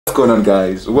What's going on,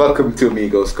 guys? Welcome to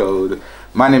Amigoscode.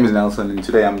 My name is Nelson and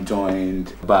today I'm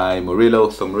joined by Murillo.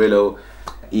 So Murillo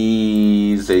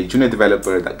is a junior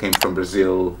developer that came from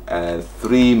Brazil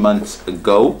 3 months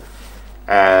ago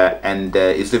and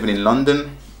is living in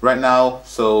London right now.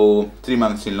 So 3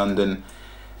 months in London,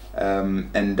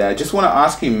 and I just want to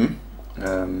ask him,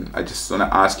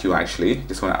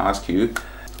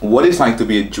 what it's like to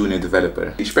be a junior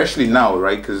developer, especially now,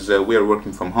 right? Because we are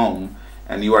working from home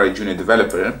and you are a junior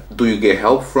developer. Do you get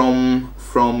help from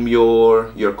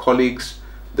your colleagues?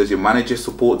 Does your manager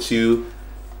support you,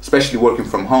 especially working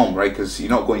from home, right? Because you're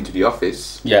not going to the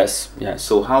office. Yes.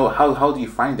 So how do you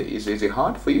find it? Is it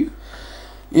hard for you?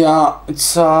 Yeah,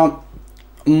 it's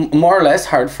more or less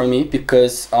hard for me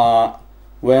because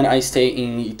when I stay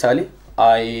in Italy,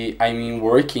 I'm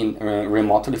working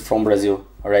remotely from Brazil.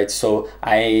 All right, so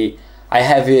I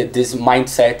have this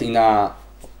mindset in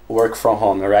work from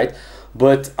home. All right,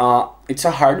 but it's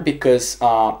hard because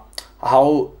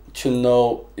how to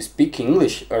know speak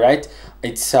English. All right,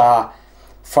 it's for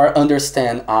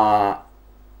understand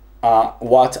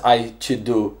what I to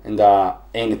do in the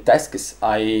any tasks.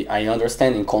 I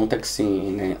understand in context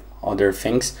in other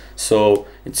things. So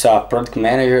it's a product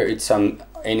manager. It's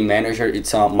any manager.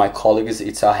 It's my colleagues.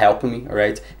 It's helping me. All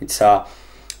right, it's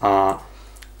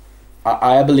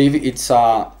I believe it's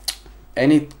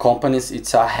any companies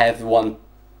it's have one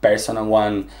person and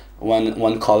one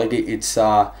colleague it's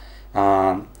that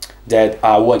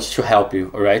wants to help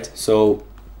you. All right, so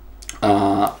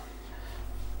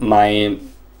my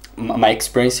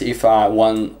experience if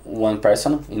one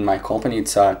person in my company,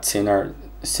 it's a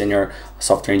senior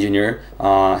software engineer,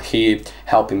 he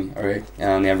helping me, all right,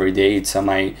 and every day it's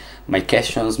my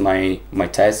questions, my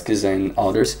tasks and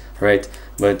others, right?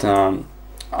 But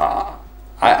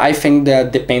I think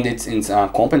that depends in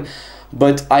company,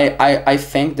 but I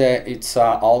think that it's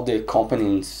all the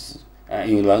companies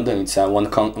in London. It's one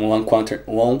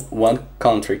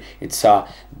country. It's a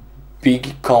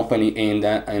big company and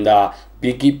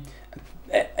big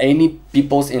any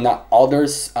peoples in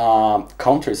others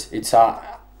countries. It's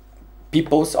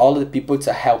peoples, all the people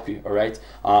to help you. All right.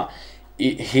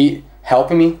 He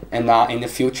helped me, and in the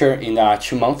future, in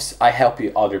 2 months, I help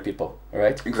you other people. All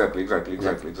right. Exactly. Right.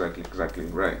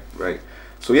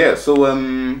 So yeah. So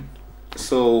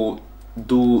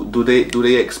do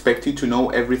they expect you to know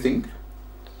everything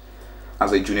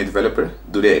as a junior developer?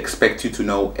 Do they expect you to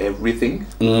know everything?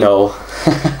 No.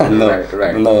 No.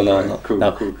 Right. No. Cool.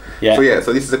 Yeah.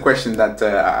 So this is a question that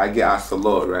I get asked a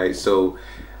lot, right? So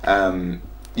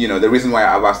the reason why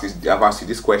I've asked you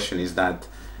this question is that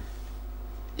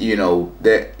there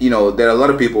are a lot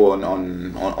of people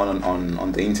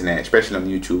on the internet, especially on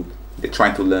YouTube. They're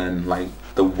trying to learn like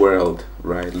the world,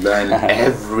 right? Learn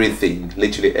everything,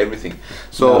 literally everything.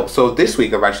 So this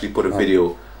week I've actually put a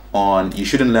video on you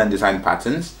shouldn't learn design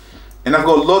patterns, and I've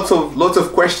got lots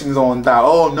of questions on that.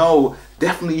 Oh no,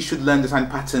 definitely you should learn design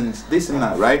patterns, this and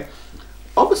that, right?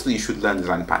 Obviously you should learn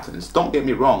design patterns, don't get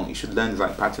me wrong, you should learn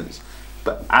design patterns,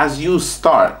 but as you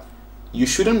start, you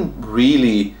shouldn't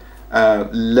really you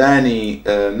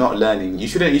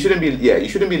shouldn't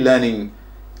be learning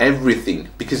everything,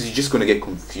 because you're just going to get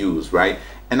confused, right?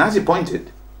 And as you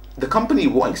pointed, the company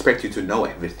won't expect you to know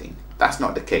everything. That's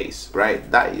not the case,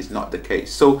 right? That is not the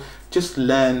case. So just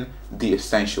learn the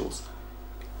essentials.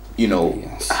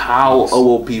 How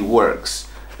OOP works,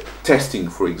 testing,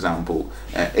 for example,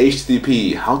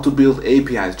 HTTP, how to build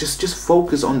APIs. Just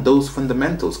focus on those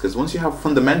fundamentals, because once you have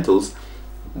fundamentals,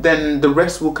 then the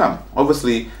rest will come.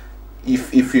 Obviously,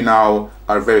 if you now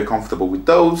are very comfortable with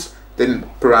those, then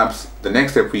perhaps the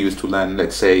next step for you is to learn,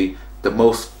 let's say, the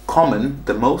most common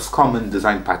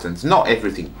design patterns. Not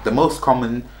everything, the most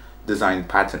common design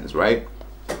patterns, right?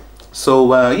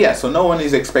 So yeah, so no one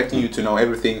is expecting you to know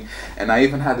everything. And I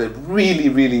even had a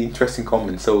really interesting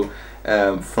comment. So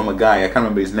from a guy, I can't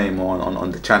remember his name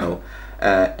on the channel,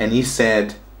 and he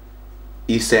said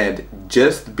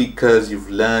just because you've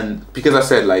learned, because I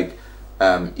said like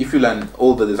if you learn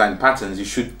all the design patterns, you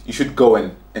should go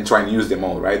and try and use them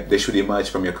all, right? They should emerge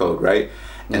from your code, right?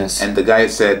 Yes. And the guy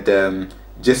said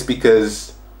just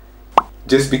because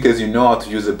you know how to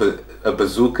use a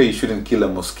bazooka, you shouldn't kill a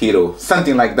mosquito,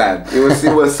 something like that. It was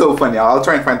so funny. I'll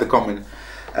try and find the comment.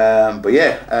 But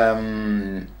yeah,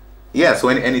 so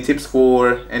any tips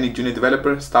for any junior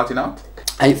developer starting out?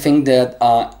 I think that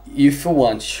if you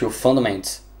want to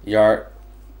fundament, you're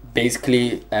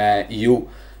basically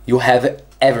you have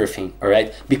everything, all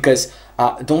right? Because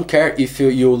don't care if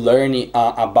you learn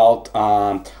about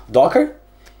Docker,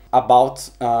 about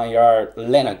your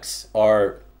Linux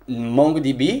or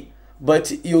MongoDB,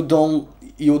 but you don't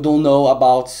you don't know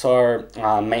about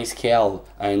MySQL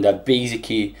and the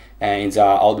basic and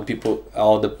all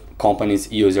the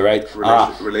companies use, right?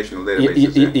 Relational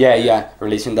databases. Yeah,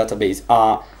 relational database.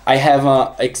 I have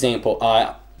an example.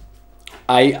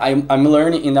 I'm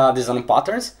learning in design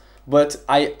patterns, but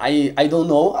I don't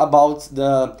know about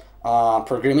the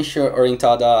programming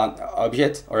oriented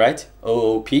object, all right,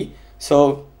 OOP.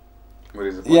 So what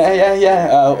is it?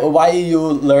 Why you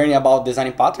learn about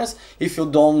design patterns if you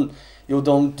don't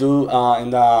do in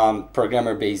the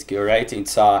programmer basic, right?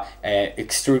 It's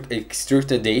extract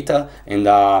the data in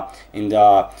the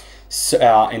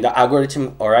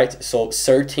algorithm, all right? So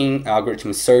sorting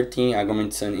algorithms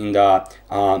in the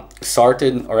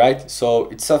sorted, all right? So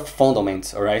it's a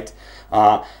fundament, all right?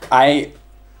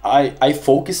 I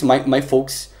focus my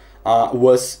focus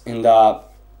was in the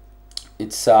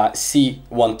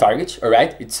C1 target, all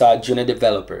right? It's a junior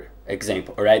developer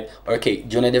example, all right? Okay,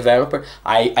 junior developer,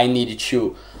 I needed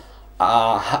to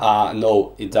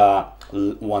know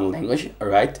one language, all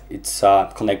right? It's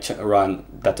connection around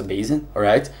database, all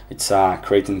right? It's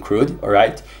creating CRUD, all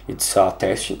right? It's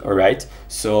testing, all right?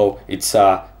 So it's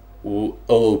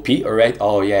OOP, all right?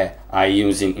 Oh yeah, I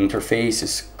using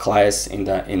interfaces, class, and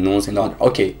nonce and all.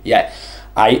 Okay, yeah,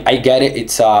 I get it.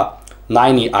 It's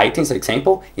 90 items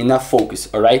example in a focus,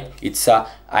 all right? It's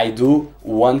I do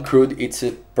one CRUD, it's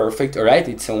perfect, all right?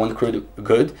 It's a one CRUD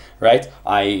good, right?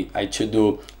 I should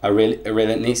do a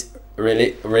relations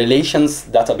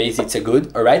database, it's a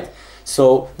good, all right?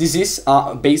 So this is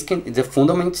basically the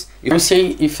fundamentals. If you say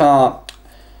if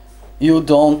you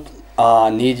don't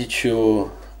need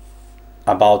to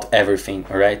about everything,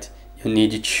 all right? You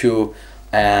need to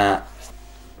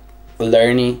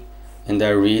learning and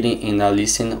reading and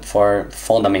listen for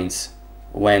fundamentals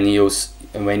when you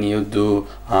do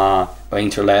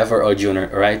entry level or junior,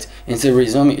 right? In the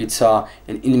resume, it's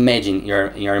imagine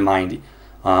in your mind.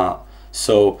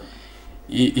 So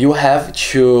you have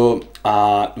to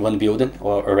when building,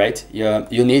 all right?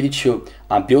 You need to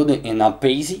build in a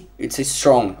base. It's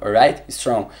strong, all right?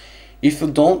 Strong. If you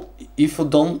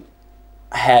don't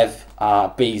have a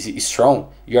base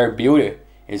strong, your builder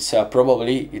it's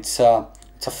probably it's a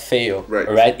fail,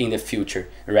 right, in the future,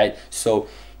 right? So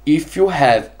if you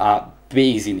have a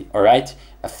basic, all right,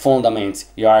 a fundamentals,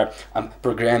 you are a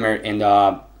programmer and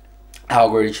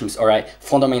algorithms, all right,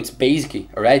 fundamentals basic,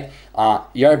 all right,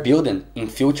 you are building in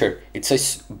future, it's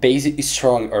a basic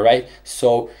strong, all right?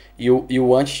 So you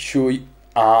want to in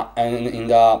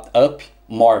the up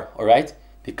more, all right,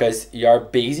 because your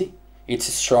basic it's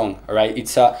strong, all right?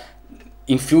 It's a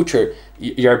in future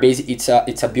your basic it's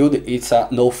a build, it's a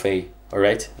no fail. All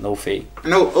right, no fail.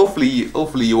 No, hopefully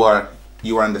you are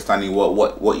understanding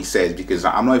what he said, because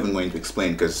I'm not even going to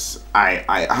explain, because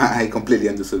I completely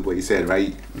understood what he said,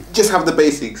 right? Just have the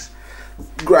basics,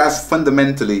 grasp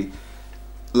fundamentally,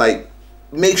 like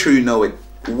make sure you know it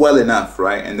well enough,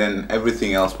 right? And then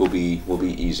everything else will be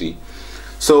easy.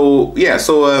 So yeah,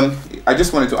 so I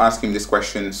just wanted to ask him this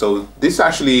question. So this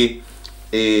actually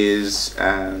is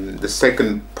the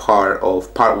second part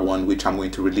of part 1, which I'm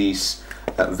going to release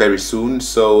very soon.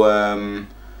 So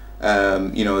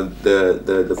you know,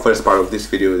 the first part of this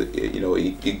video, you know,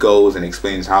 it goes and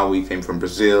explains how we came from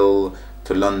Brazil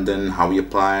to London, how we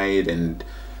applied, and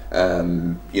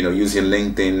you know, using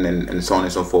LinkedIn and so on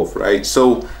and so forth, right?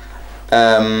 So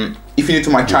if you're new to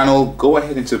my channel, go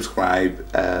ahead and subscribe.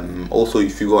 Also,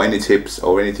 if you got any tips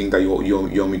or anything that you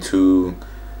want me to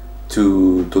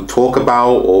talk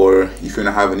about, or if you want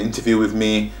to have an interview with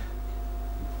me,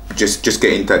 just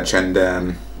get in touch, and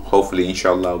hopefully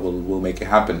inshallah we'll make it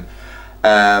happen.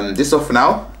 This is all for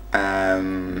now.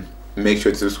 Make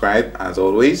sure to subscribe as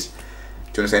always. Do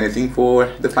you want to say anything for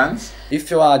the fans?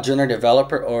 If you are a junior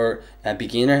developer or a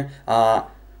beginner,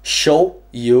 show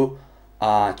you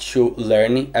to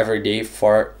learning every day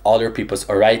for other people's,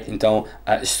 all right? Então,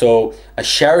 so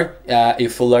share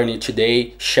if you learn it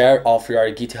today, share off your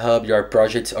GitHub, your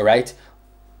projects, all right?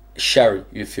 Share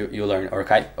if you learn,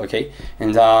 okay?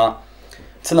 And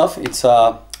it's enough. It's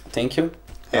thank you.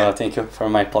 Yeah. Thank you for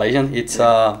my pleasure. It's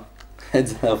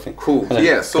it's nothing. Cool.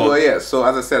 Yeah. So yeah. So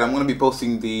as I said, I'm gonna be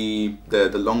posting the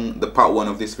part 1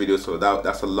 of this video. So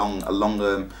that's a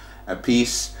longer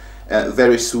piece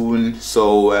very soon.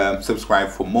 So subscribe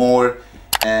for more.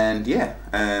 And yeah.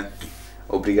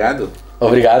 Obrigado.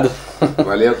 Obrigado.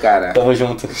 Valeu, cara. Tamo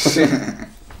junto.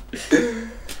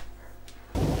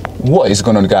 What is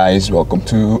going on, guys? Welcome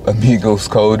to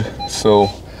Amigoscode. So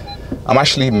I'm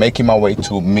actually making my way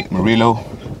to meet Murillo.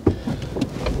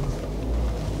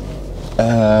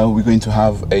 We're going to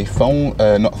have a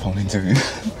not phone interview.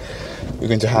 We're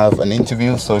going to have an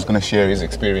interview, so he's going to share his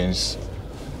experience,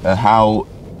 how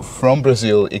from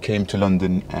Brazil, he came to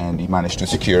London and he managed to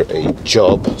secure a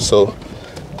job. So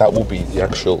that will be the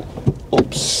actual,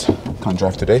 oops, can't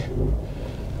drive today.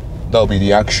 That'll be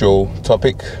the actual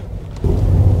topic